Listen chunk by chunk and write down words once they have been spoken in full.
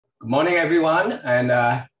Good morning, everyone, and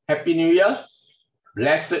Happy New Year.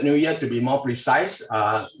 Blessed New Year, to be more precise.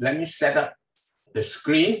 Let me set up the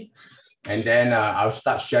screen, and then I'll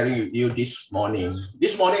start sharing with you this morning.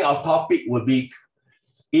 This morning, our topic will be,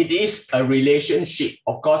 it is a relationship.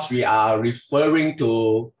 Of course, we are referring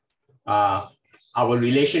to our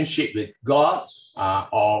relationship with God,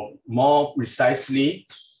 or more precisely,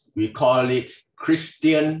 we call it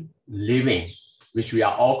Christian living, which we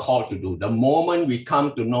are all called to do. The moment we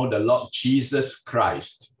come to know the Lord Jesus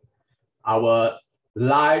Christ, our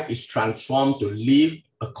life is transformed to live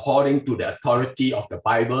according to the authority of the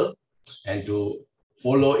Bible and to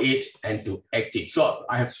follow it and to act it. So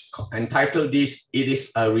I have entitled this, It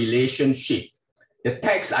is a Relationship. The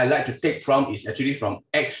text I like to take from is actually from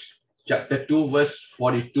Acts chapter 2, verse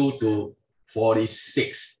 42 to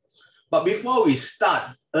 46. But before we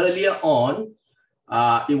start, earlier on,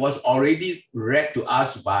 it was already read to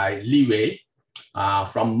us by Leeway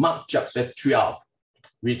from Mark chapter 12,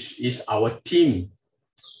 which is our theme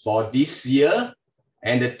for this year.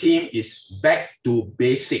 And the theme is back to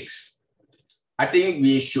basics. I think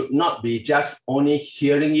we should not be just only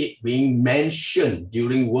hearing it being mentioned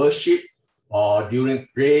during worship or during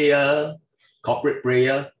prayer, corporate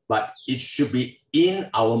prayer, but it should be in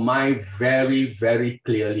our mind very, very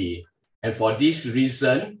clearly. And for this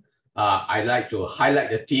reason, I like to highlight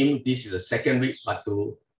the theme. This is the second week, but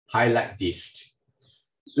to highlight this.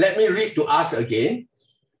 Let me read to us again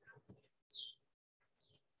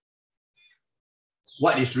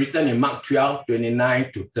what is written in Mark 12,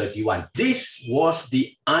 29 to 31. This was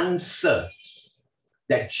the answer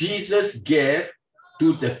that Jesus gave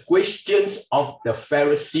to the questions of the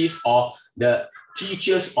Pharisees or the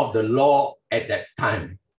teachers of the law at that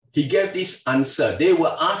time. He gave this answer. They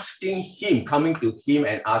were asking him, coming to him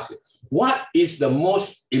and asking, what is the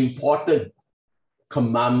most important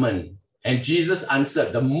commandment? And Jesus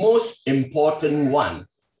answered, the most important one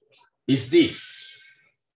is this.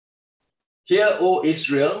 Hear, O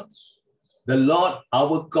Israel, the Lord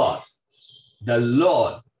our God, the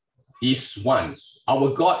Lord is one. Our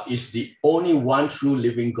God is the only one true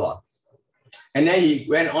living God. And then he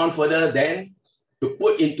went on further then to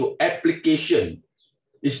put into application.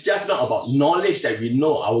 It's just not about knowledge that we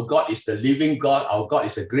know our God is the living God, our God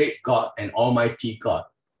is a great God and almighty God.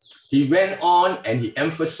 He went on and he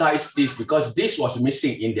emphasized this because this was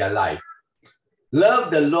missing in their life.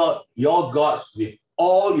 Love the Lord your God with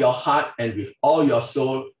all your heart and with all your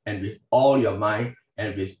soul and with all your mind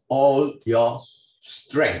and with all your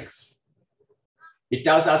strength. It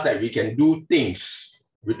tells us that we can do things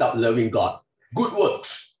without loving God. Good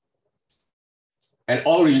works. And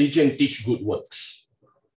all religion teach good works.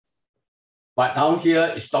 But down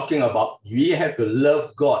here, it's talking about we have to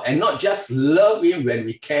love God and not just love him when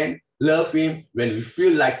we can, love him when we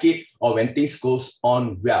feel like it or when things goes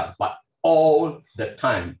on well, but all the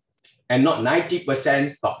time. And not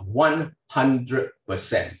 90%, but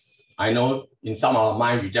 100%. I know in some of our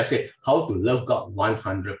mind, we just say how to love God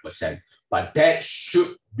 100%. But that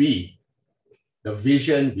should be the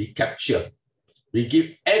vision we capture. We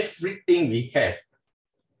give everything we have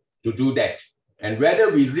to do that. And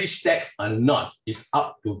whether we reach that or not is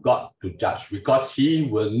up to God to judge because he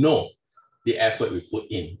will know the effort we put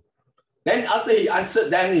in. Then after he answered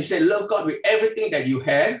them, he said, love God with everything that you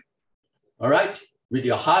have, all right? With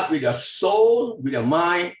your heart, with your soul, with your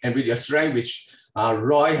mind, and with your strength, which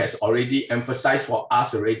Roy has already emphasized for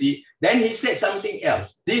us already. Then he said something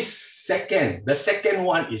else. The second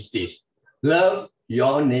one is this. Love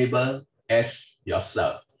your neighbor as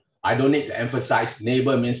yourself. I don't need to emphasize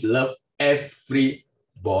neighbor means love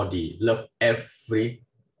everybody. Love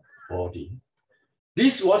everybody.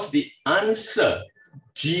 This was the answer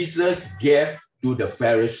Jesus gave to the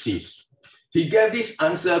Pharisees. He gave this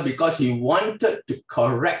answer because he wanted to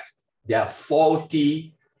correct their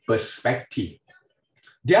faulty perspective.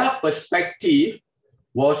 Their perspective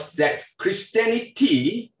was that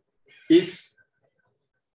Christianity is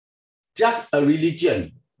just a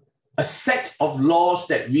religion, a set of laws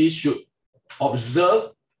that we should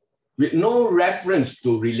observe with no reference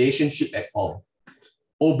to relationship at all.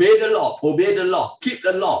 Obey the law, keep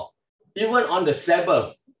the law. Even on the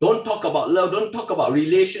Sabbath, don't talk about love, don't talk about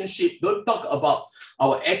relationship, don't talk about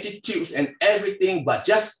our attitudes and everything, but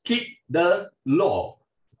just keep the law.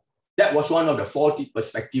 That was one of the faulty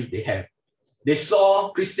perspectives they had. They saw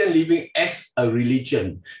Christian living as a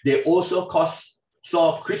religion. They also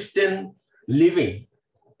saw Christian living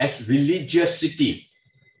as religiosity.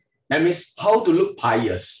 That means how to look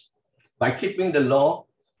pious. By keeping the law,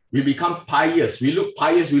 we become pious. We look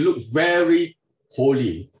pious, we look very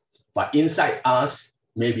holy. But inside us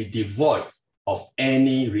may be devoid of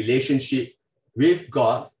any relationship with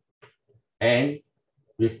God and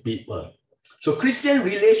with people. So Christian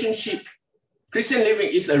living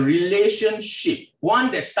is a relationship,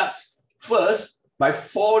 one that starts first by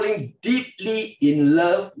falling deeply in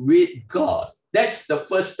love with God. That's the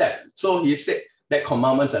first step. So he said that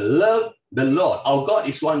commandments are love the Lord. Our God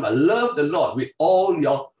is one, but love the Lord with all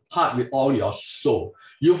your heart, with all your soul.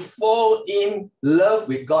 You fall in love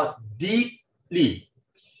with God deeply.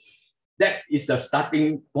 That is the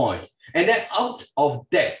starting point. And then out of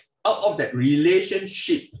that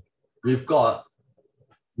relationship with God,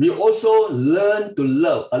 we also learn to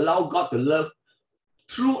love, allow God to love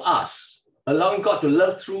through us, allowing God to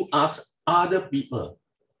love through us other people,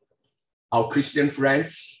 our Christian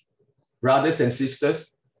friends, brothers and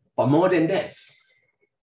sisters, but more than that,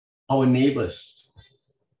 our neighbors,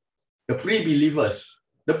 the pre-believers,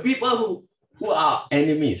 the people who are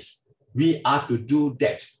enemies. We are to do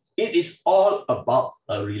that. It is all about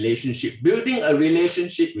a relationship, building a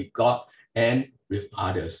relationship with God and with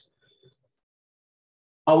others.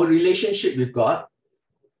 Our relationship with God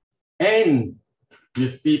and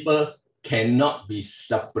with people cannot be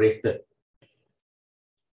separated.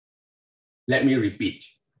 Let me repeat.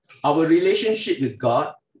 Our relationship with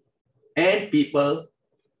God and people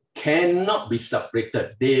cannot be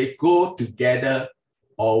separated. They go together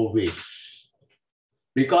always.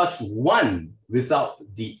 Because one without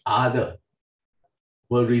the other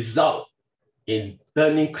will result in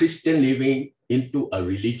turning Christian living into a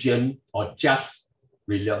religion or just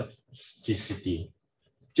religiosity,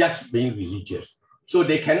 just being religious. So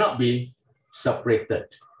they cannot be separated.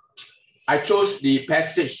 I chose the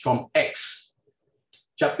passage from Acts,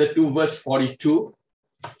 chapter 2, verse 42,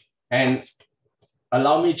 and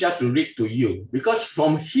allow me just to read to you, because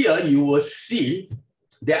from here you will see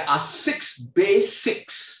there are 6 basic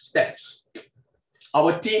steps.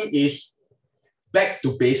 Our theme is back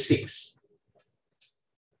to basics.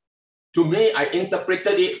 To me, I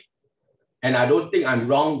interpreted it, and I don't think I'm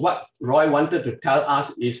wrong. What Roy wanted to tell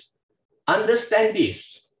us is, understand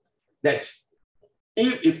this, that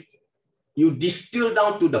if you distill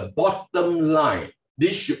down to the bottom line,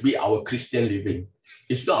 this should be our Christian living.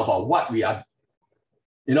 It's not about what we are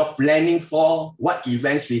planning for, what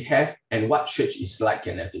events we have, and what church is like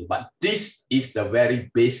and everything. But this is the very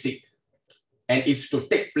basic, and it's to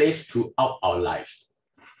take place throughout our lives.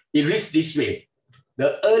 It reads this way.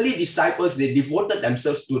 The early disciples, they devoted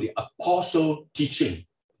themselves to the apostle teaching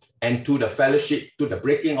and to the fellowship, to the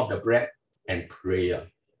breaking of the bread and prayer.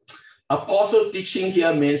 Apostle teaching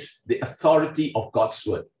here means the authority of God's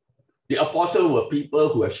word. The apostles were people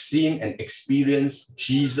who have seen and experienced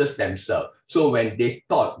Jesus themselves. So when they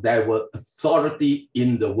taught, there were authority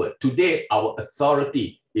in the word. Today, our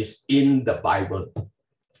authority is in the Bible.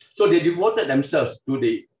 So they devoted themselves to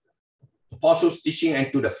the apostles' teaching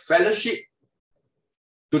and to the fellowship,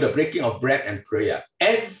 to the breaking of bread and prayer.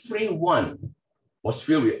 Everyone was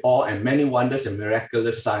filled with awe, and many wonders and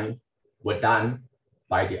miraculous signs were done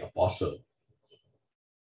by the apostle.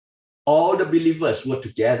 All the believers were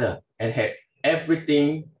together and had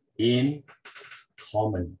everything in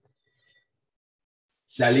common.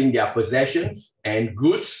 Selling their possessions and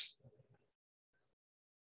goods.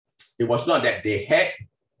 It was not that they had,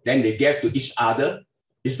 then they gave to each other.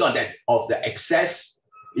 It's not that of the excess.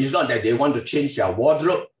 It's not that they want to change their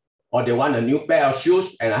wardrobe or they want a new pair of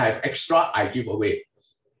shoes and I have extra, I give away.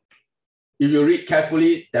 If you read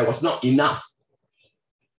carefully, there was not enough.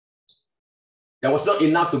 There was not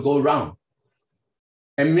enough to go around.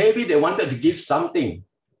 And maybe they wanted to give something,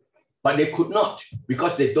 but they could not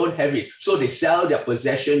because they don't have it. So they sell their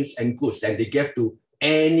possessions and goods and they give to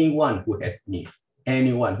anyone who has need.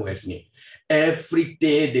 Anyone who has need. Every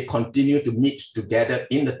day they continue to meet together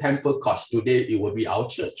in the temple courts. Today it will be our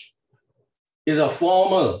church. It's a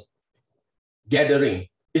formal gathering.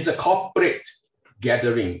 It's a corporate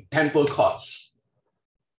gathering, temple courts.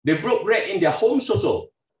 They broke bread in their homes also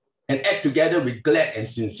and ate together with glad and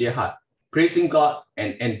sincere heart, praising God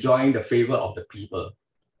and enjoying the favor of the people.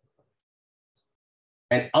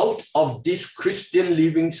 And out of this Christian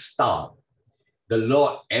living style, the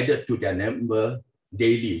Lord added to their number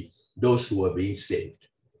daily those who were being saved.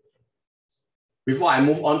 Before I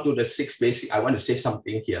move on to the 6 basic, I want to say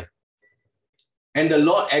something here. And the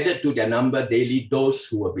Lord added to their number daily those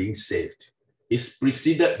who were being saved. It's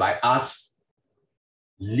preceded by us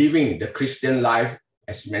living the Christian life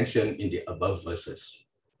as mentioned in the above verses.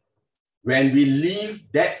 When we live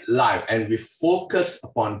that life and we focus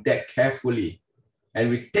upon that carefully and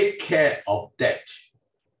we take care of that,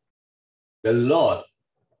 the Lord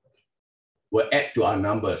will add to our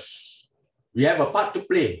numbers. We have a part to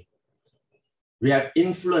play. We have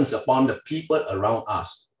influence upon the people around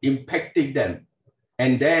us, impacting them.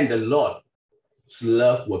 And then the Lord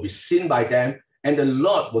love will be seen by them, and the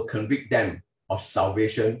Lord will convict them of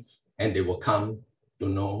salvation, and they will come to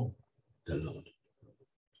know the Lord.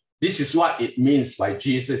 This is what it means by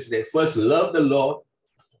Jesus said, first love the Lord,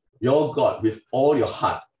 your God, with all your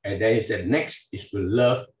heart. And then he said, next is to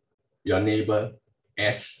love your neighbor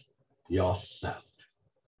as yourself.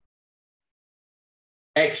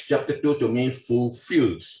 Acts chapter 2 to me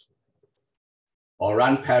fulfills or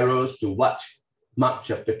run parallels to what Mark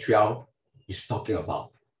chapter 12 is talking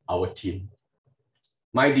about, our team.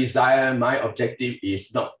 My desire, my objective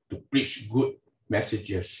is not to preach good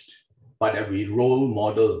messages, but that we role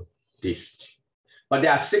model this. But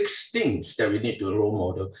there are 6 things that we need to role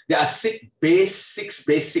model. There are 6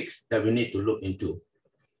 basics that we need to look into.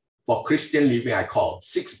 For Christian living, I call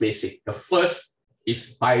 6 basics. The first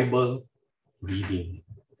is Bible reading.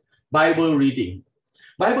 Bible reading.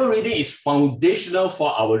 Bible reading is foundational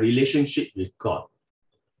for our relationship with God.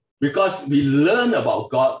 Because we learn about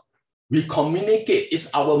God, we communicate.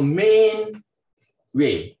 It's our main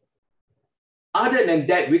way. Other than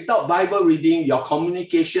that, without Bible reading, your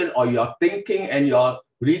communication or your thinking and your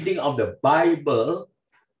reading of the Bible,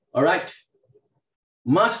 all right,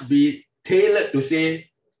 must be tailored to say,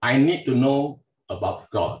 I need to know about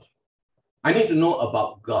God. I need to know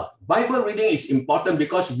about God. Bible reading is important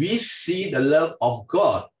because we see the love of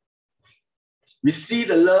God. We see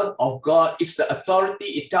the love of God. It's the authority.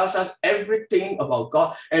 It tells us everything about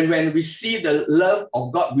God. And when we see the love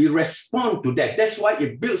of God, we respond to that. That's why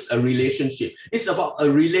it builds a relationship. It's about a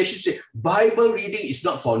relationship. Bible reading is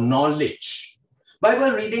not for knowledge.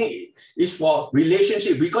 Bible reading is for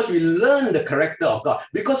relationship because we learn the character of God,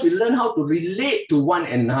 because we learn how to relate to one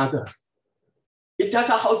another. It tells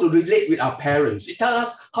us how to relate with our parents. It tells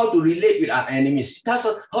us how to relate with our enemies. It tells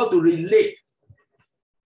us how to relate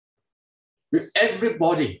with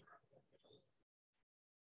everybody,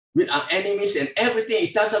 with our enemies and everything.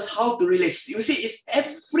 It tells us how to relate. You see, it's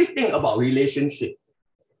everything about relationship.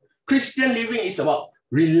 Christian living is about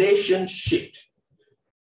relationship.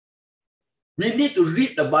 We need to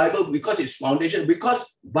read the Bible because it's foundation,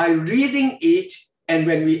 because by reading it and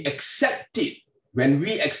when we accept it and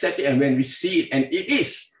when we see it, and it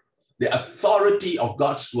is the authority of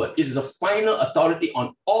God's word. It is the final authority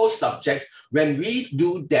on all subjects. When we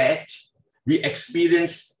do that, we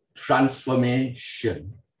experience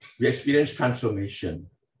transformation. We experience transformation.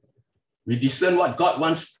 We discern what God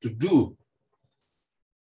wants to do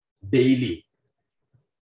daily.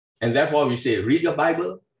 And therefore we say, read your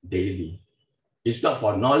Bible daily. It's not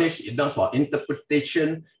for knowledge, it's not for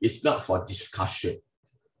interpretation, it's not for discussion.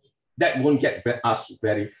 That won't get us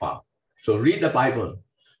very far. So read the Bible.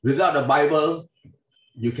 Without the Bible,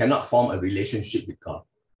 you cannot form a relationship with God.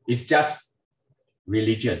 It's just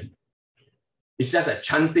religion. It's just a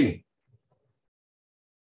chanting,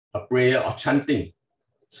 a prayer or chanting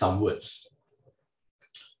some words.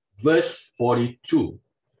 Verse 42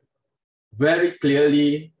 very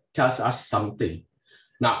clearly tells us something.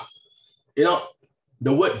 Now, you know,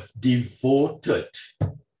 the word devoted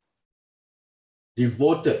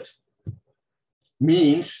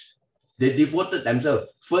means they devoted themselves.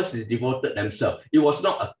 First, they devoted themselves. It was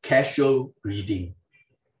not a casual reading.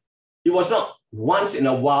 It was not once in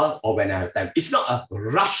a while or when I have time. It's not a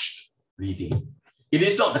rushed reading. It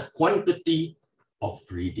is not the quantity of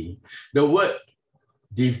reading. The word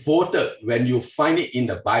devoted, when you find it in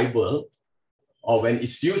the Bible, or when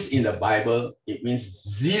it's used in the Bible, it means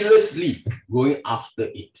zealously going after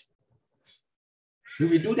it. Do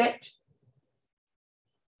we do that?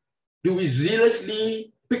 Do we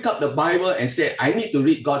zealously pick up the Bible and say, I need to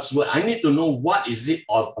read God's word. I need to know what is it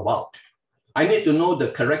all about. I need to know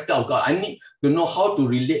the character of God. I need to know how to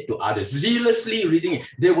relate to others. Zealously reading it.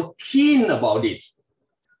 They were keen about it.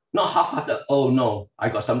 Not half-hearted, oh no, I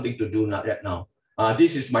got something to do right now.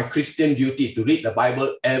 This is my Christian duty to read the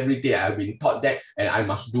Bible every day. I've been taught that and I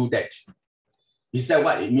must do that. Is that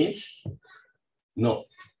what it means? No.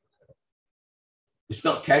 It's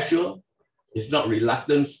not casual. It's not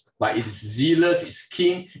reluctance, but it is zealous, it's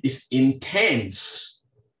keen, it's intense.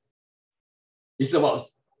 It's about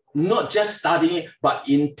not just studying, but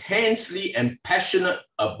intensely and passionate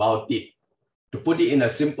about it. To put it in a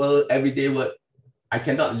simple, everyday word, I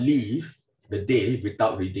cannot live the day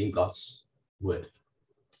without reading God's word.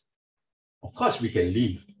 Of course, we can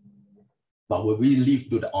live, but will we live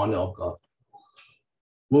to the honor of God?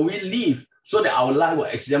 Will we live so that our life will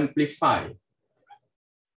exemplify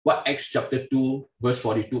what Acts chapter 2, verse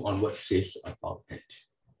 42 onwards says about that?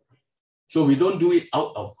 So we don't do it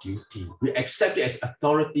out of duty. We accept it as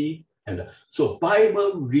authority. And so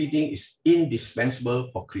Bible reading is indispensable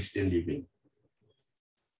for Christian living.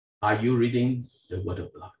 Are you reading the Word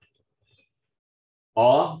of God?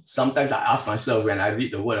 Or sometimes I ask myself when I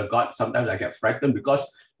read the word of God, sometimes I get frightened because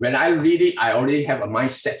when I read it, I already have a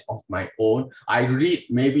mindset of my own. I read,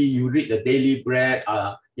 maybe you read the daily bread,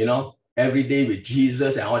 every day with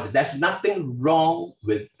Jesus and all that. There's nothing wrong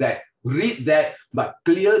with that. Read that, but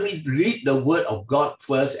clearly read the word of God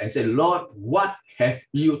first and say, Lord, what have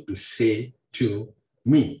you to say to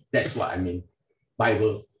me? That's what I mean,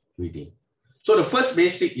 Bible reading. So the first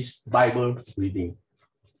basic is Bible reading.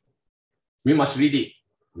 We must read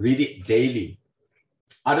it daily.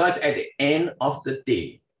 Otherwise, at the end of the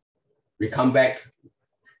day, we come back,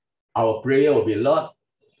 our prayer will be, Lord,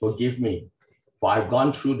 forgive me, for I've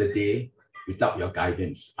gone through the day without your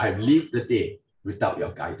guidance. I've lived the day without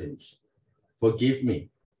your guidance. Forgive me.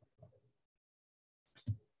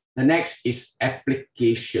 The next is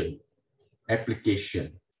application.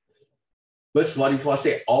 Application. Verse 44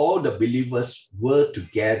 says, all the believers were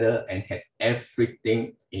together and had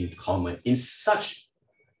everything in common. In such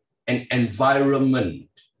an environment,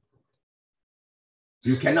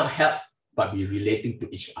 you cannot help but be relating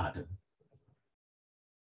to each other.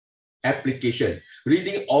 Application.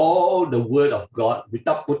 Reading all the word of God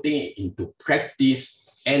without putting it into practice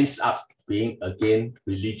ends up being, again,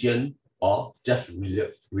 religion or just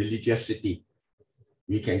religiosity.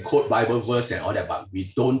 We can quote Bible verse and all that, but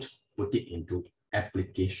we don't put it into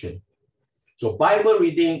application. So Bible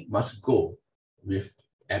reading must go with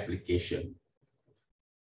application.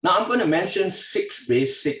 Now I'm going to mention 6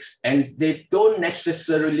 basics, and they don't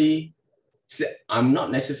necessarily, I'm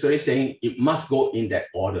not necessarily saying it must go in that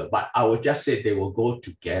order, but I will just say they will go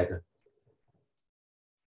together.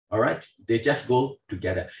 All right, they just go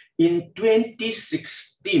together. In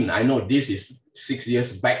 2016, I know this is 6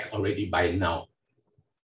 years back already by now,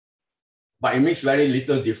 but it makes very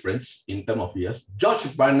little difference in terms of years. George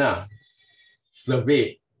Barna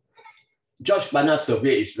survey. George Barna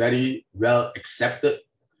survey is very well accepted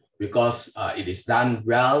because it is done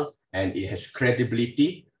well and it has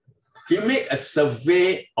credibility. He made a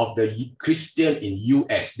survey of the Christian in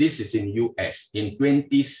US. This is in US in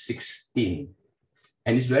 2016.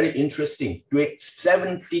 And it's very interesting.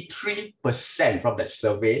 73% from that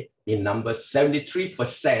survey, in numbers,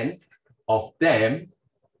 73% of them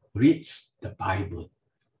reads the Bible.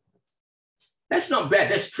 That's not bad.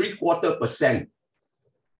 That's 3/4%.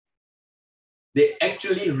 They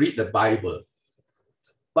actually read the Bible.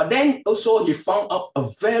 But then also he found out a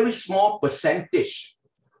very small percentage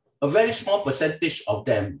of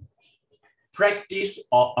them practice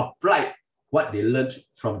or apply what they learned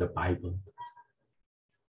from the Bible.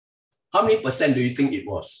 How many percent do you think it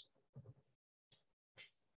was?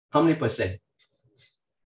 How many percent?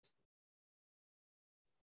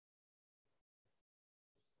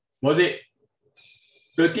 Was it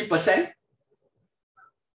 30%?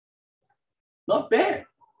 Not bad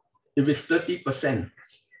if it's 30%.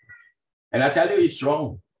 And I tell you it's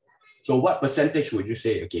wrong. So what percentage would you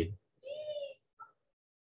say again?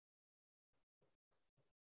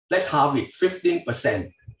 Let's halve it,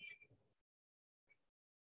 15%.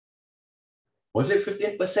 Was it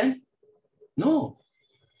 15%? No.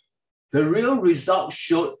 The real result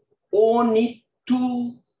showed only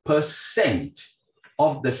 2%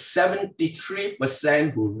 of the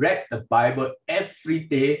 73% who read the Bible every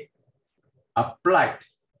day applied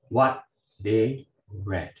what they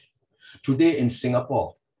read. Today in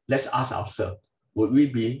Singapore, let's ask ourselves,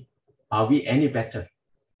 are we any better?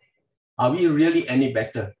 Are we really any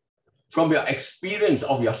better? From your experience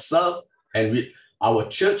of yourself and with our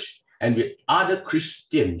church and with other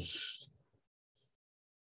Christians,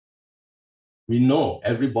 we know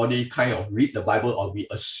everybody kind of read the Bible or we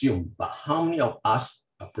assume, but how many of us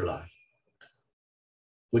apply?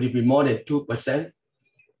 Would it be more than 2%?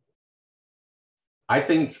 I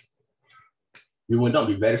think we will not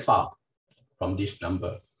be very far from this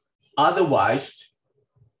number. Otherwise,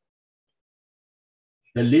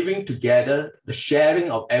 the living together, the sharing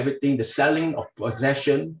of everything, the selling of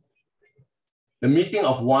possession, the meeting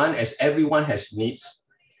of one as everyone has needs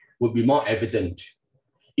would be more evident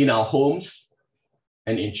in our homes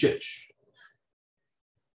and in church.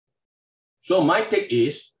 So my take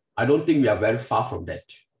is, I don't think we are very far from that.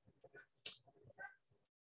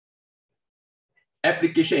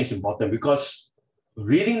 Application is important because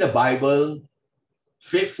reading the Bible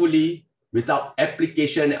faithfully without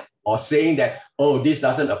application or saying that, oh, this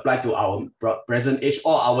doesn't apply to our present age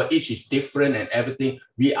or our age is different and everything,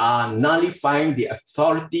 we are nullifying the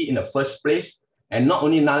authority in the first place. And not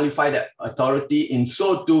only nullify the authority, in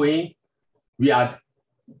so doing, we are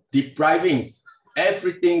depriving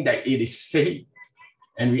everything that it is saying,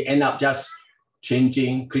 and we end up just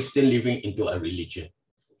changing Christian living into a religion.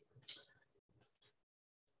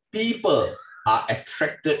 People are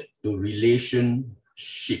attracted to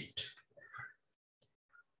relationship.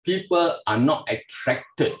 People are not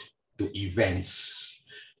attracted to events.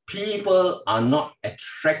 People are not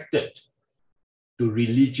attracted to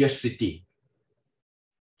religiosity.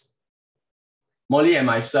 Molly and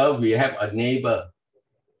myself, we have a neighbor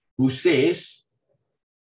who says,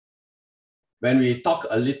 when we talk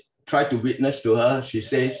a little, try to witness to her, she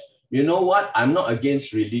says, you know what? I'm not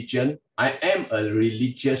against religion. I am a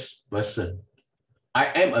religious person. I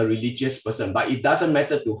am a religious person, but it doesn't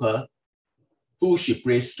matter to her who she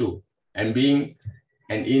prays to. And being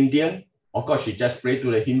an Indian, of course, she just prays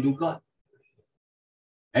to the Hindu God.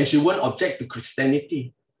 And she won't object to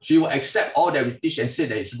Christianity. She will accept all that we teach and say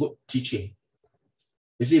that it's good teaching.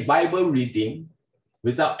 You see, Bible reading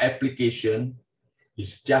without application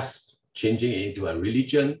is just changing it into a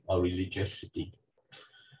religion or religiosity.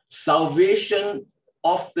 Salvation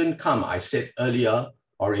often comes, I said earlier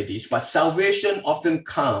already, but salvation often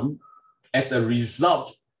comes as a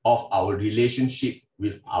result of our relationship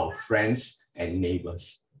with our friends and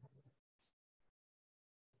neighbors.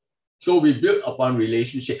 So we build upon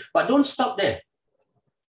relationship, but don't stop there.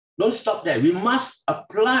 Don't stop there. We must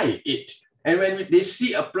apply it. And when they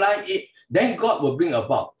see apply it, then God will bring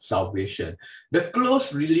about salvation. The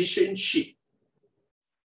close relationship,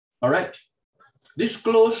 all right? This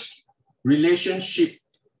close relationship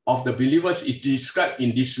of the believers is described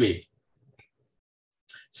in this way.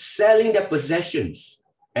 Selling their possessions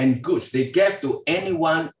and goods, they gave to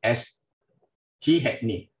anyone as he had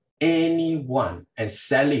need. Anyone. And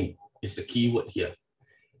selling is the key word here.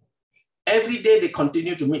 Every day they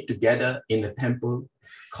continue to meet together in the temple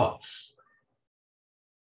courts.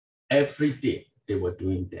 Every day they were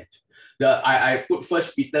doing that. I put 1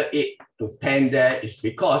 Peter 8-10 there is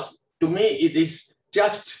because to me it is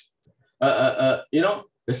just the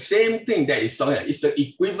same thing that is talking about. It's the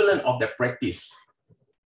equivalent of the practice.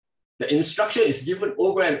 The instruction is given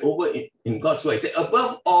over and over in God's word. It says,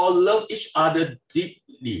 above all, love each other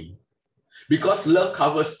deeply, because love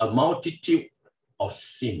covers a multitude of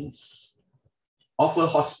sins. Offer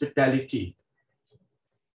hospitality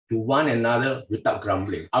to one another without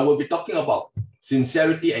grumbling. I will be talking about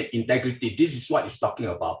sincerity and integrity. This is what it's talking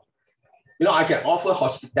about. I can offer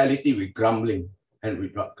hospitality with grumbling and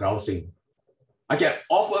with grousing. I can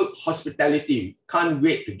offer hospitality, can't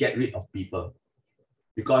wait to get rid of people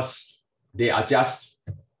because they are just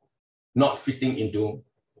not fitting into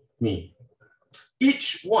me.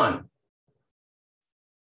 Each one,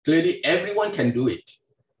 clearly everyone can do it,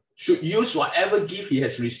 should use whatever gift he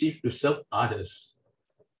has received to serve others,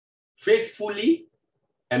 faithfully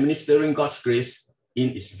administering God's grace in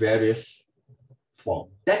its various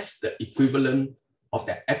forms. That's the equivalent of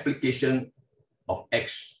the application of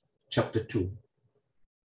Acts chapter 2.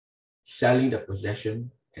 Selling the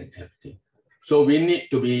possession and everything. So we need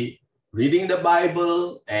to be reading the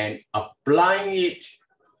Bible and applying it,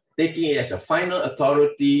 taking it as a final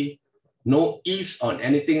authority, no ifs on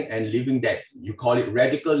anything and living that. You call it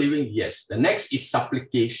radical living? Yes. The next is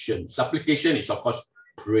supplication. Supplication is, of course,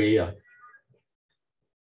 prayer.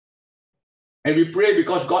 And we pray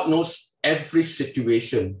because God knows every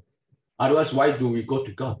situation. Otherwise, why do we go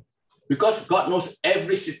to God? Because God knows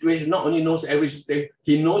every situation, not only knows every situation,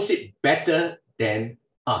 he knows it better than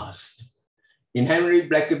us. In Henry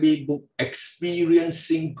Blackaby's book,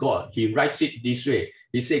 Experiencing God, he writes it this way.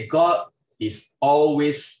 He said, God is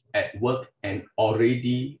always at work and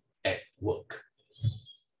already at work.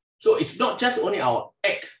 So it's not just only our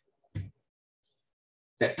act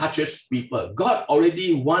that touches people. God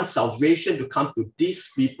already wants salvation to come to these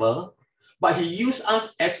people, but he used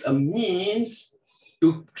us as a means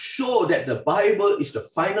to show that the Bible is the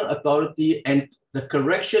final authority and the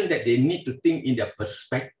correction that they need to think in their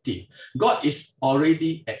perspective. God is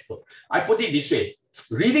already at work. I put it this way.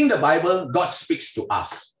 Reading the Bible, God speaks to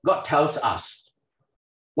us. God tells us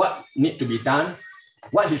what needs to be done,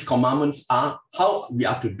 what his commandments are, how we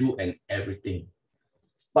are to do and everything.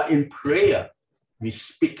 But in prayer, we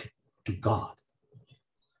speak to God.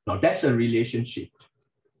 Now that's a relationship.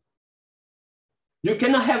 You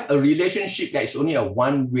cannot have a relationship that is only a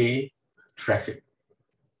one-way traffic.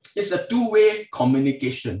 It's a two-way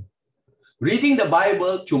communication. Reading the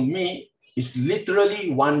Bible to me is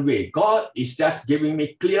literally one way. God is just giving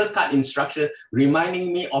me clear-cut instruction,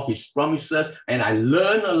 reminding me of his promises, and I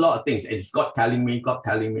learn a lot of things. It's God telling me, God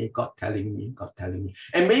telling me, God telling me, God telling me.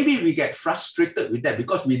 And maybe we get frustrated with that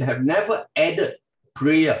because we have never added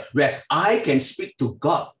prayer where I can speak to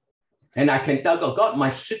God and I can tell God, God, my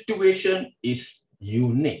situation is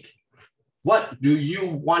unique. What do you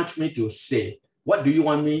want me to say? What do you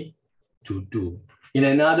want me to do?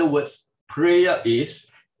 In other words, prayer is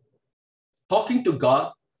talking to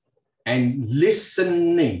God and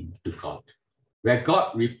listening to God, where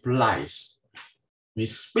God replies. We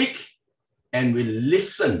speak and we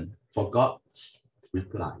listen for God's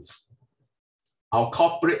replies. Our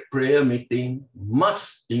corporate prayer meeting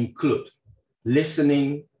must include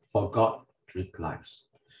listening for God's replies.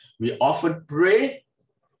 We often pray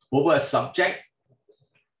over a subject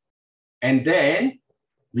and then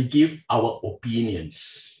we give our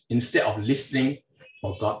opinions instead of listening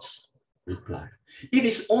for God's reply. It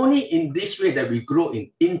is only in this way that we grow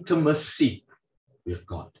in intimacy with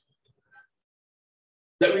God,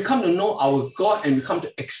 that we come to know our God and we come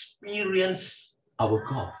to experience our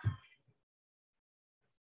God.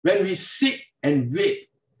 When we sit and wait,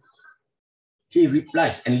 he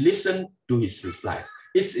replies and listen to his reply.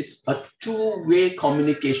 It's a two-way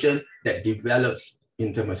communication that develops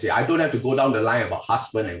intimacy. I don't have to go down the line about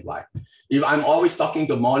husband and wife. If I'm always talking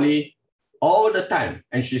to Molly all the time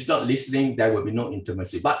and she's not listening, there will be no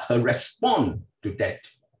intimacy. But her response to that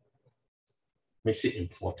makes it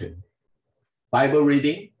important. Bible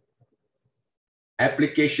reading,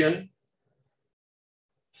 application,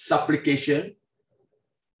 supplication,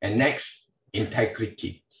 and next,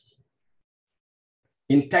 integrity.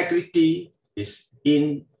 Integrity is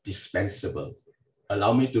indispensable.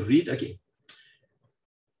 Allow me to read again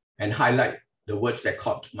and highlight the words that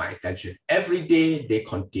caught my attention. Every day they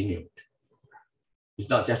continued. It's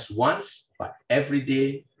not just once, but every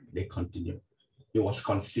day they continued. It was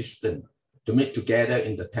consistent to meet together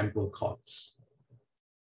in the temple courts.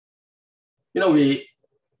 You know, we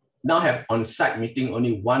now have on-site meeting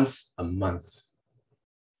only once a month.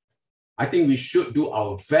 I think we should do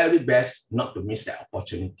our very best not to miss that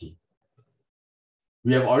opportunity.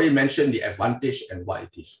 We have already mentioned the advantage and what it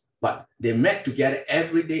is, but they met together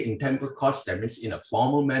every day in temple courts. That means in a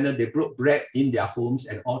formal manner, they broke bread in their homes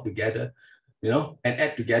and all together, and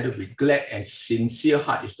ate together with glad and sincere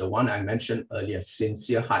heart is the one I mentioned earlier,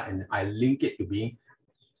 sincere heart, and I link it to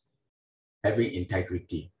having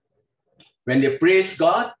integrity. When they praise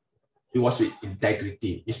God, it was with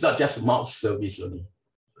integrity. It's not just mouth service only.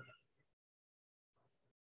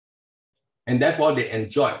 And therefore, they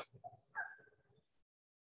enjoyed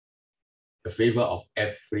the favor of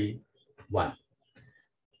everyone.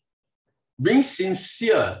 Being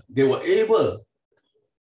sincere, they were able,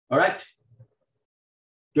 all right,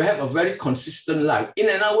 to have a very consistent life. In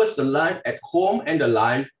other words, the life at home and the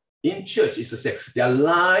life in church is the same. Their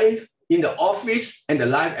life in the office and the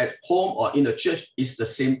life at home or in the church is the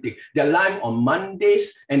same thing. Their life on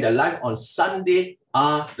Mondays and their life on Sunday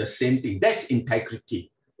are the same thing. That's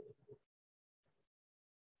integrity.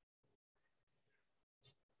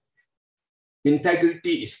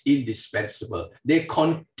 Integrity is indispensable. They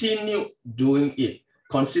continue doing it.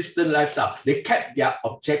 Consistent lifestyle. They kept their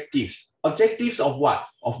objectives. Objectives of what?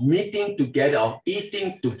 Of meeting together, of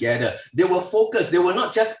eating together. They were focused. They were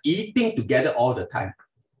not just eating together all the time.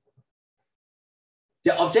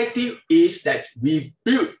 The objective is that we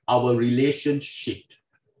build our relationship.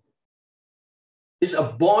 It's a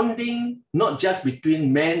bonding, not just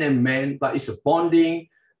between man and man, but it's a bonding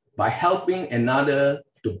by helping another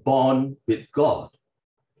to bond with God,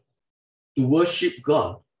 to worship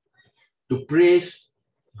God, to praise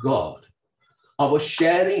God. Our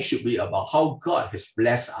sharing should be about how God has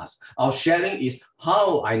blessed us. Our sharing is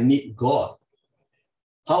how I need God,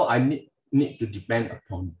 how I need to depend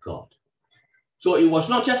upon God. So it was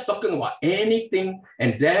not just talking about anything,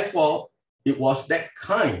 and therefore it was that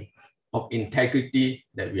kind of integrity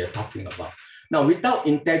that we are talking about. Now, without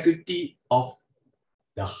integrity of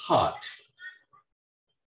the heart,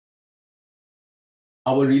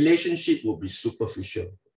 our relationship would be superficial.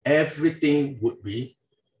 Everything would be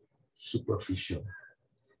superficial.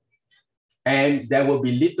 And there will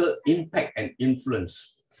be little impact and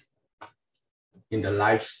influence in the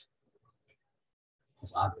lives of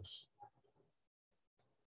others.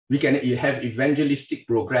 We can have evangelistic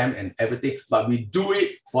program and everything, but we do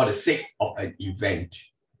it for the sake of an event.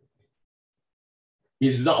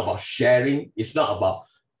 It's not about sharing. It's not about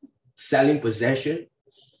selling possession.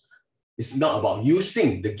 It's not about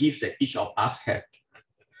using the gifts that each of us have.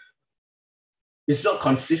 It's not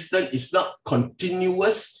consistent. It's not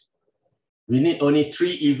continuous. We need only 3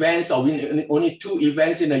 events or we need only 2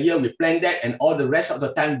 events in a year. We plan that and all the rest of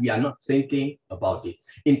the time we are not thinking about it.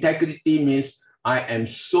 Integrity means I am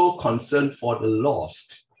so concerned for the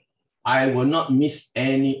lost. I will not miss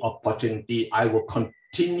any opportunity. I will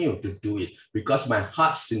continue to do it because my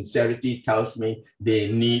heart's sincerity tells me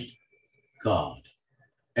they need God.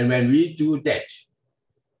 And when we do that,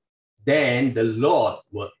 then the Lord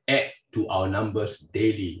will add to our numbers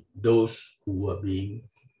daily those who were being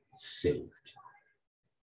saved.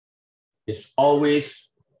 It's always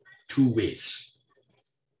two ways.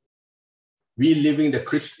 We living the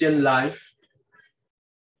Christian life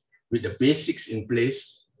with the basics in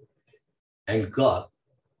place, and God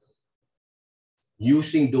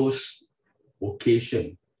using those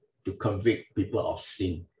occasions to convict people of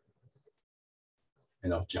sin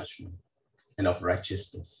and of judgment and of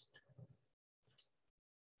righteousness.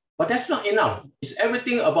 But that's not enough. It's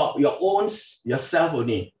everything about your own, yourself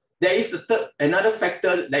only. There is another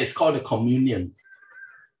factor that is called the communion.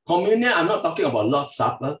 Communion, I'm not talking about Lord's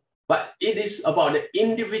Supper, but it is about the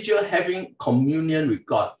individual having communion with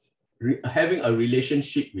God, having a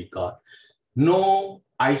relationship with God. No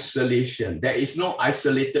isolation. There is no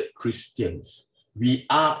isolated Christians. We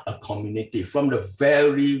are a community from the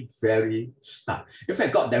very, very start. In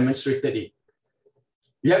fact, God demonstrated it.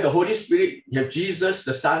 You have the Holy Spirit, you have Jesus,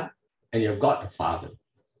 the Son, and you have God, the Father.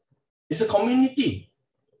 It's a community.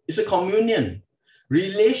 It's a communion.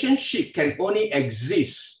 Relationship can only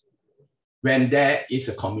exist when there is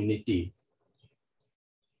a community.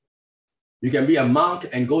 You can be a monk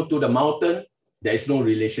and go to the mountain, there is no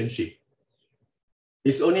relationship.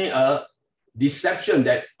 It's only a deception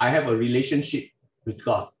that I have a relationship with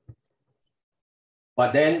God.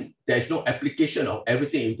 But then there's no application of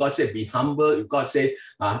everything. If God said, be humble, if God said,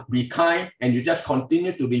 be kind, and you just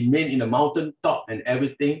continue to remain in the mountaintop and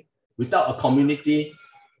everything, without a community,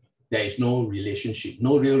 there is no relationship,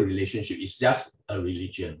 no real relationship. It's just a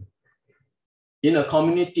religion. In a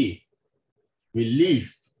community, we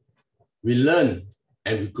live, we learn,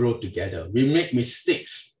 and we grow together. We make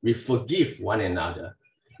mistakes. We forgive one another.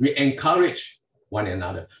 We encourage one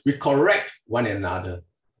another. We correct one another.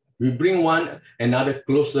 We bring one another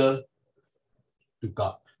closer to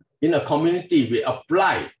God. In a community, we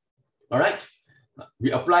apply, all right?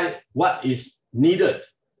 We apply what is needed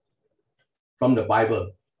from the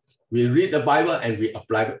Bible. We read the Bible and we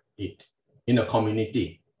apply it in a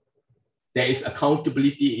community. There is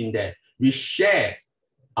accountability in there. We share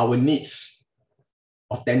our needs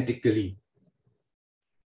authentically.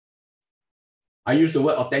 I use the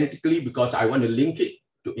word authentically because I want to link it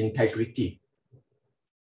to integrity.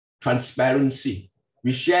 Transparency.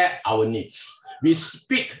 We share our needs. We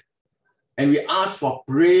speak and we ask for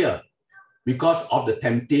prayer because of the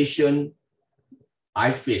temptation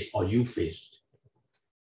I face or you faced.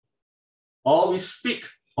 Or we speak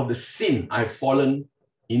of the sin I've fallen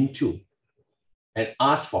into and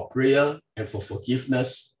ask for prayer and for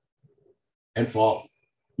forgiveness and for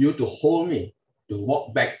you to hold me to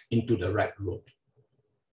walk back into the right road.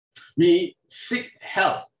 We seek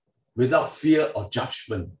help without fear or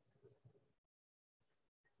judgment.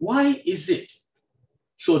 Why is it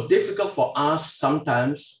so difficult for us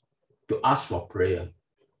sometimes to ask for prayer?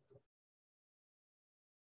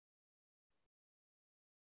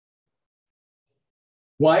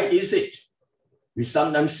 Why is it we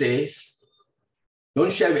sometimes say,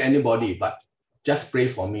 don't share with anybody, but just pray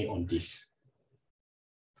for me on this?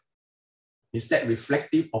 Is that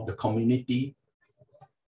reflective of the community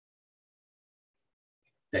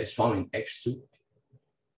that is found in Acts 2?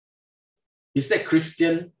 Is that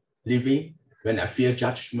Christian living when I fear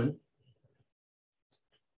judgment?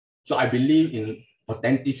 So I believe in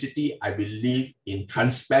authenticity. I believe in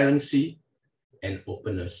transparency and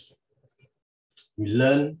openness. We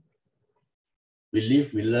learn, we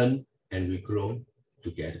live, we learn, and we grow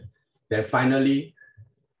together. Then finally,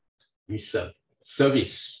 we serve.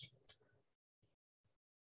 Service.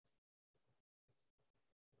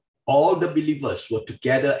 All the believers were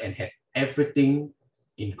together and had everything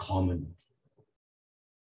in common.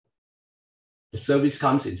 The service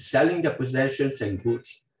comes in selling their possessions and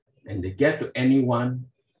goods, and they get to anyone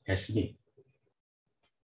has need.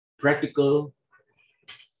 Practical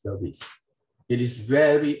service. It is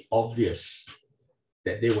very obvious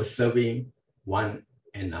that they were serving one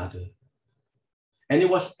another. And it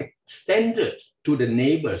was extended to the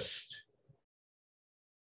neighbors.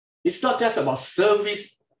 It's not just about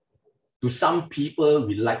service to some people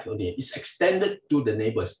we like only. It's extended to the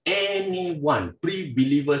neighbors. Anyone,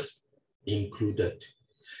 pre-believers included.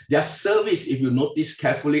 Their service, if you notice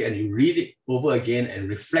carefully and you read it over again and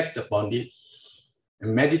reflect upon it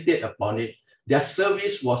and meditate upon it, their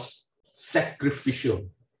service was sacrificial.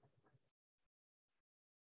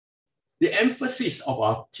 The emphasis of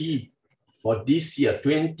our theme for this year,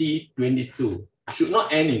 2022, should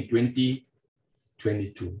not end in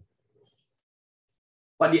 2022.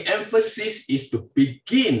 But the emphasis is to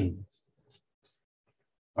begin,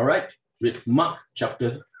 all right, with Mark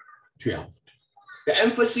chapter 12. The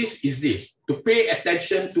emphasis is this, to pay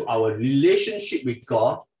attention to our relationship with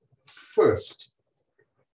God first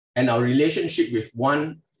and our relationship with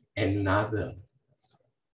one another.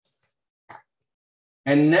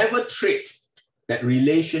 And never trade that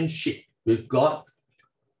relationship with God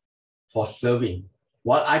for serving.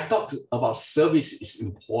 While I talk about service is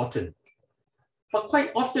important, but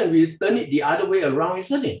quite often we turn it the other way around,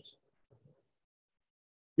 isn't it?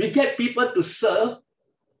 We get people to serve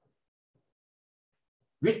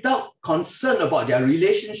without concern about their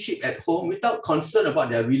relationship at home, without concern about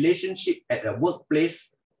their relationship at the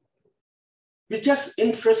workplace. We're just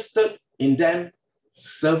interested in them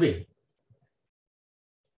serving.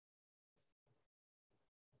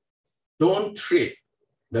 Don't trade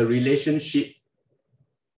the relationship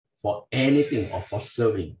for anything or for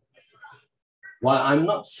serving. While I'm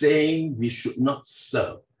not saying we should not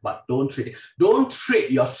serve, but don't trade it. Don't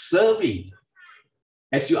trade your serving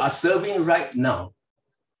as you are serving right now.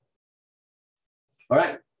 All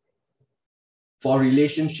right? For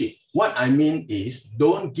relationship. What I mean is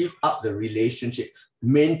don't give up the relationship.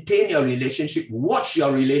 Maintain your relationship. Watch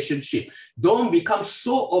your relationship. Don't become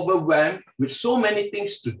so overwhelmed with so many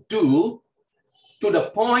things to do to the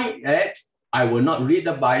point that I will not read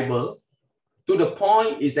the Bible. To the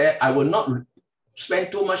point is that I will not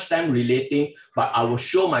spend too much time relating, but I will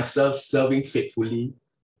show myself serving faithfully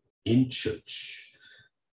in church.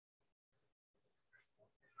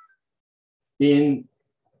 In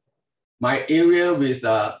my area with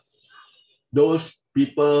those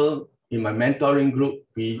people in my mentoring group,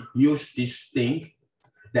 we use this thing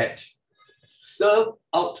that serve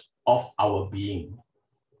out of our being.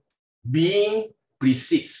 Being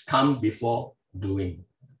precedes, come before doing.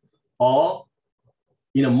 Or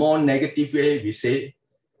in a more negative way, we say,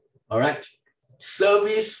 all right,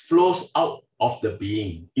 service flows out of the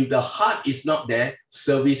being. If the heart is not there,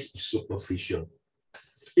 service is superficial.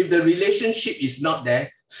 If the relationship is not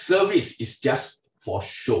there, service is just for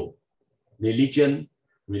show. Religion,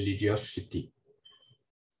 religiosity.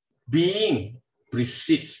 Being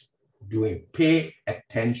precedes doing. Pay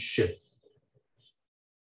attention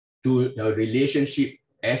to the relationship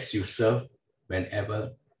as you serve,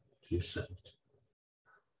 whenever you serve.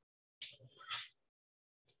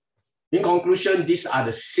 In conclusion, these are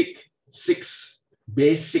the six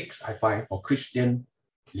basics I find for Christian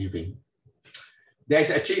living.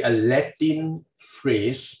 There's actually a Latin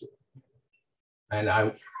phrase, and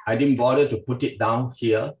I didn't bother to put it down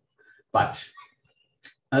here, but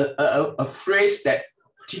a phrase that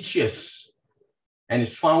teaches and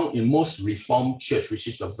is found in most Reformed church, which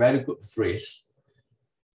is a very good phrase,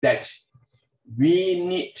 that we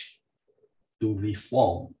need to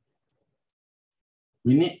reform.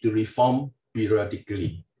 We need to reform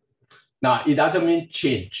periodically. Now, it doesn't mean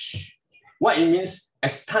change. What it means,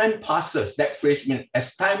 as time passes, that phrase means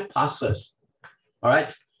as time passes, all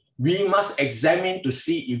right, we must examine to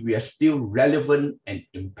see if we are still relevant and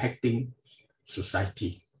impacting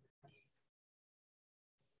society.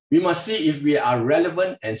 We must see if we are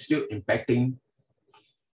relevant and still impacting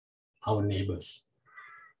our neighbors.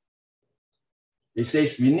 It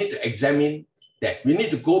says we need to examine that. We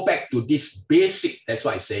need to go back to this basic, that's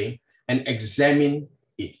what I say, and examine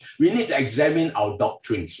it. We need to examine our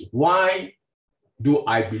doctrines. Why do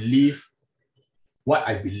I believe what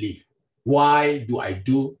I believe? Why do I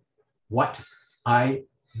do what I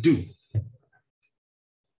do?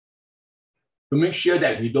 To make sure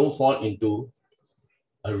that we don't fall into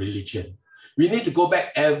a religion. We need to go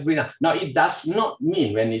back every now. Now, it does not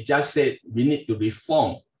mean when it just said we need to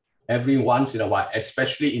reform every once in a while,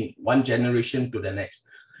 especially in one generation to the next.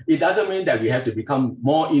 It doesn't mean that we have to become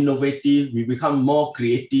more innovative, we become more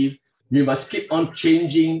creative. We must keep on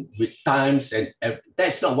changing with times, and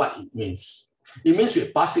that's not what it means. It means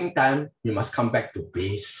with passing time, we must come back to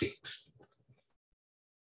basics.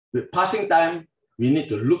 With passing time, we need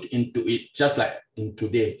to look into it, just like in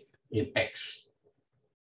today, in Acts.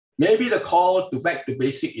 Maybe the call to back to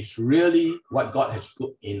basic is really what God has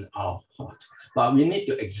put in our heart. But we need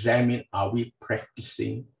to examine, are we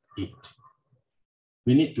practicing it?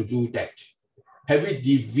 We need to do that. Have we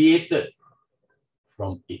deviated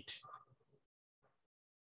from it?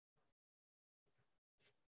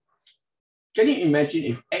 Can you imagine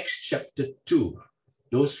if Acts chapter 2,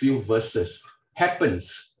 those few verses,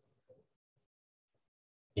 happens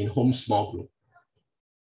in home small group?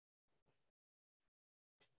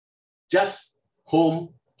 Just home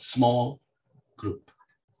small group.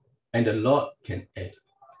 And the Lord can add.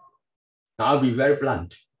 Now, I'll be very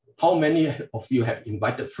blunt. How many of you have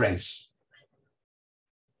invited friends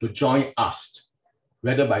to join us,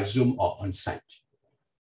 whether by Zoom or on site?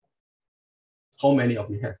 How many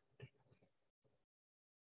of you have?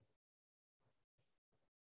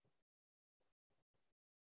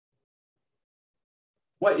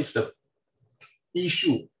 What is the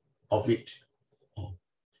issue of it?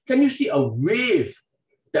 Can you see a wave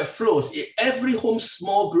that flows. Every home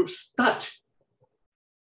small group start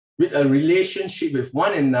with a relationship with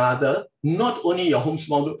one another, not only your home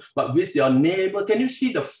small group, but with your neighbor. Can you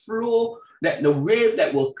see the flow, that the wave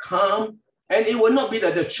that will come? And it will not be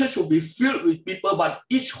that the church will be filled with people, but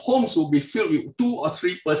each homes will be filled with 2 or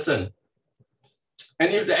 3 persons.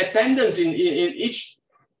 And if the attendance in each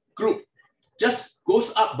group just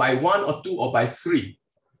goes up by 1 or 2 or by 3,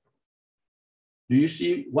 do you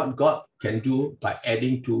see what God can do by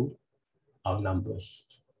adding to our numbers?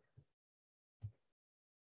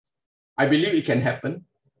 I believe it can happen.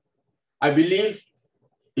 I believe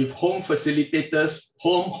if home facilitators,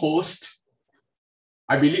 home hosts,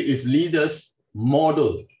 I believe if leaders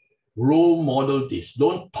role model this,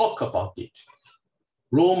 don't talk about it.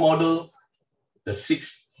 Role model the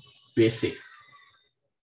 6 basics.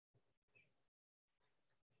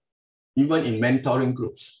 Even in mentoring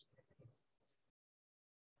groups,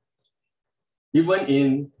 even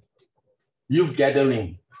in youth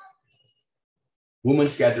gathering,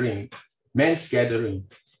 women's gathering, men's gathering,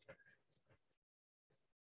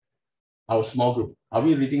 our small group, are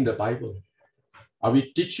we reading the Bible? Are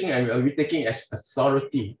we teaching and are we taking as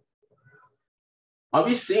authority? Are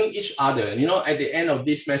we seeing each other? You know, at the end of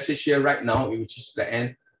this message here right now, which is the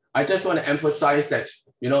end, I just want to emphasize that,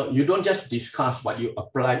 you know, you don't just discuss, but you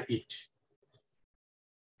apply it.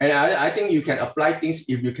 And I think you can apply things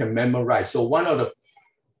if you can memorize. So one of the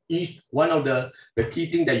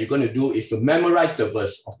key things that you're going to do is to memorize the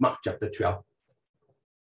verse of Mark chapter 12.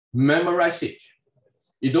 Memorize it.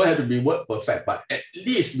 You don't have to be word perfect, but at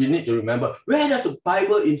least we need to remember, where does the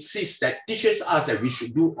Bible insist that teaches us that we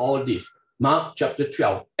should do all this? Mark chapter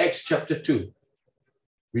 12, Acts chapter 2.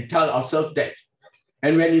 We tell ourselves that.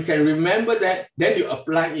 And when you can remember that, then you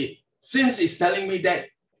apply it. Since it's telling me that,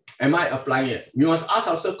 am I applying it? We must ask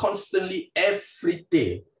ourselves constantly every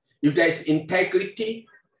day. If there is integrity,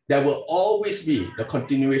 there will always be the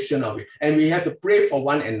continuation of it. And we have to pray for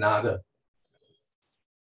one another.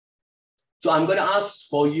 So I'm going to ask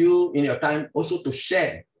for you in your time also to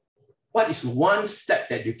share what is one step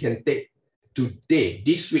that you can take today,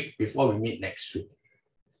 this week, before we meet next week.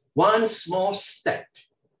 One small step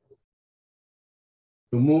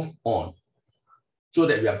to move on so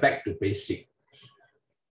that we are back to basic.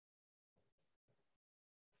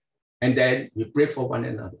 And then we pray for one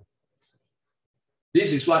another.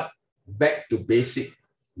 This is what back to basic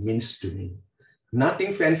means to me.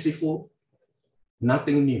 Nothing fanciful,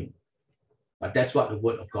 nothing new. But that's what the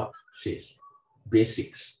Word of God says.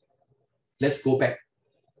 Basics. Let's go back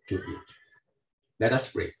to it. Let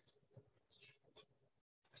us pray.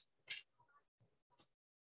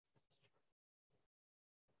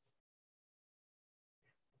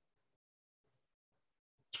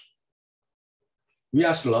 We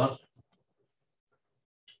ask, Lord,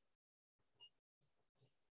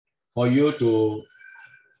 for you to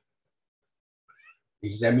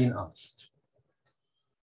examine us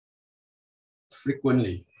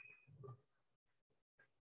frequently.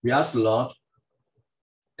 We ask, Lord,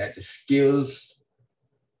 that the scales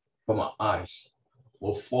from our eyes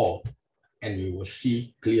will fall and we will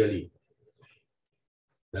see clearly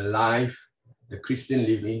the life, the Christian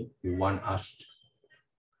living you want us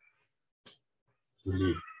to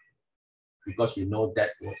live, because we know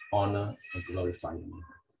that will honor and glorify you.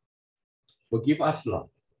 Forgive us, Lord,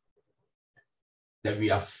 that we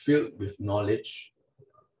are filled with knowledge,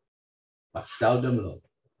 but seldom, Lord,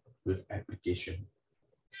 with application.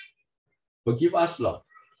 Forgive us, Lord,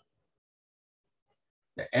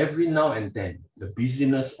 that every now and then the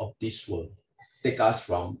busyness of this world take us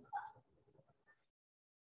from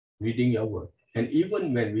reading your word. And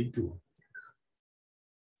even when we do,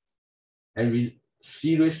 and we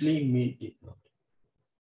seriously mean it, Lord,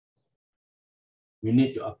 we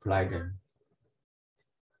need to apply them.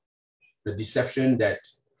 The deception that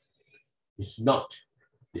is not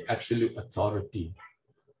the absolute authority,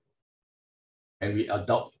 and we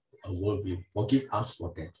adopt a worldview. Forgive us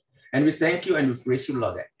for that. And we thank you and we praise you,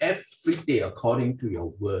 Lord, that every day according to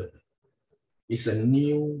your word is a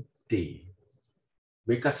new day.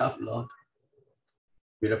 Wake us up, Lord,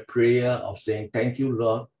 with a prayer of saying, thank you,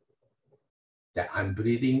 Lord, that I'm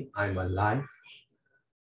breathing, I'm alive.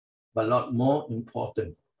 But Lord, more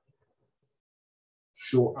important,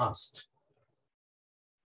 show us,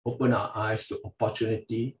 open our eyes to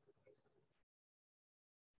opportunity,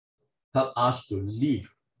 help us to live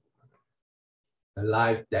a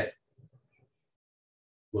life that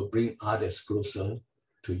will bring others closer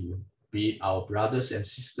to you, be it our brothers and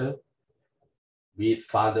sisters, be it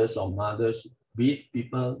fathers or mothers, be it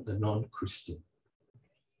people, the non-Christian.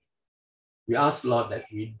 We ask, Lord, that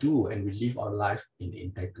we do and we live our life in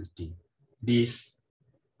integrity. This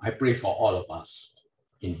I pray for all of us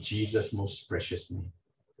in Jesus' most precious name.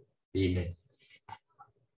 Amen.